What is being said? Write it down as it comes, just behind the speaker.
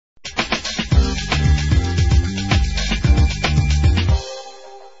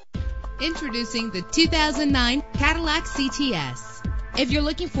Introducing the 2009 Cadillac CTS. If you're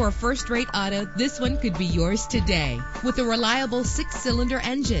looking for a first-rate auto, this one could be yours today. With a reliable 6-cylinder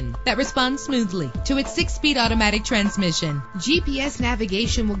engine that responds smoothly to its 6-speed automatic transmission. GPS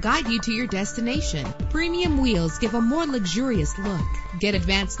navigation will guide you to your destination. Premium wheels give a more luxurious look. Get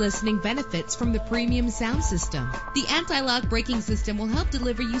advanced listening benefits from the premium sound system. The anti-lock braking system will help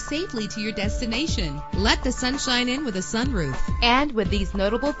deliver you safely to your destination. Let the sunshine in with a sunroof. And with these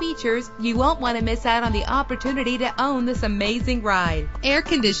notable features, you won't want to miss out on the opportunity to own this amazing ride. Air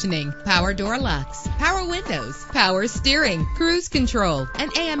conditioning, power door locks, power windows, power steering, cruise control,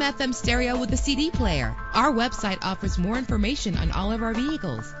 and AM/FM stereo with a CD player. Our website offers more information on all of our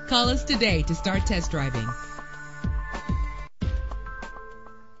vehicles. Call us today to start test driving.